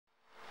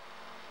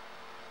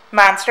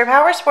Monster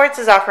Powersports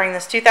is offering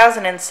this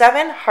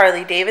 2007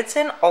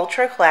 Harley-Davidson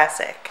Ultra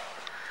Classic.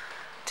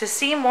 To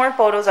see more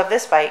photos of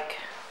this bike,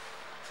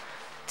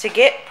 to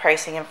get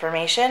pricing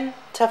information,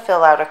 to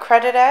fill out a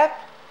credit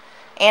app,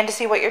 and to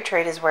see what your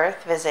trade is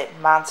worth, visit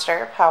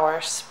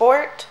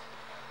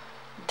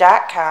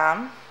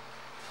monsterpowersport.com.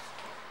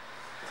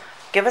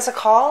 Give us a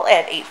call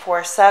at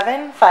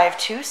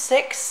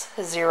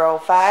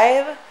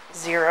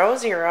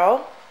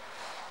 847-526-0500.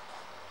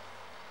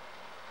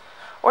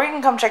 Or you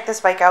can come check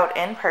this bike out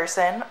in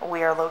person.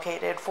 We are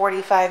located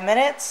 45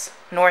 minutes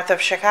north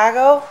of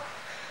Chicago,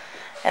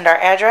 and our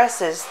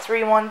address is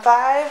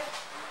 315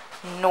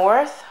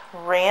 North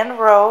Rand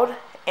Road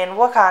in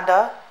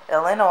Wauconda,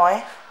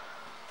 Illinois.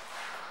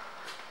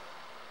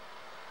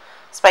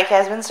 This bike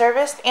has been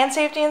serviced and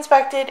safety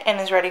inspected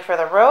and is ready for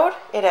the road.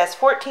 It has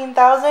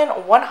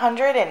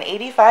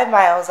 14,185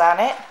 miles on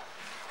it.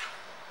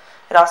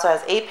 It also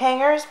has 8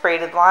 hangers,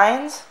 braided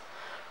lines,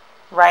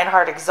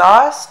 Reinhardt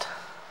exhaust,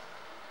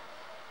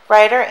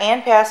 rider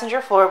and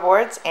passenger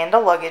floorboards, and a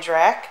luggage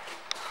rack.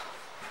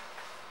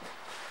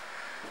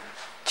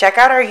 Check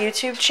out our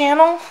YouTube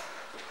channel,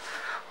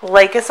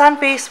 like us on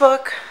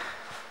Facebook,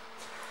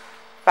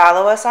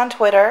 follow us on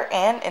Twitter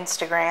and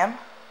Instagram.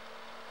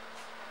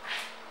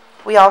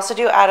 We also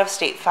do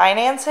out-of-state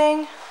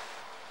financing,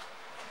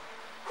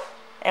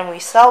 and we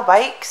sell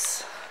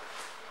bikes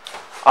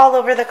all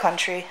over the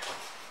country.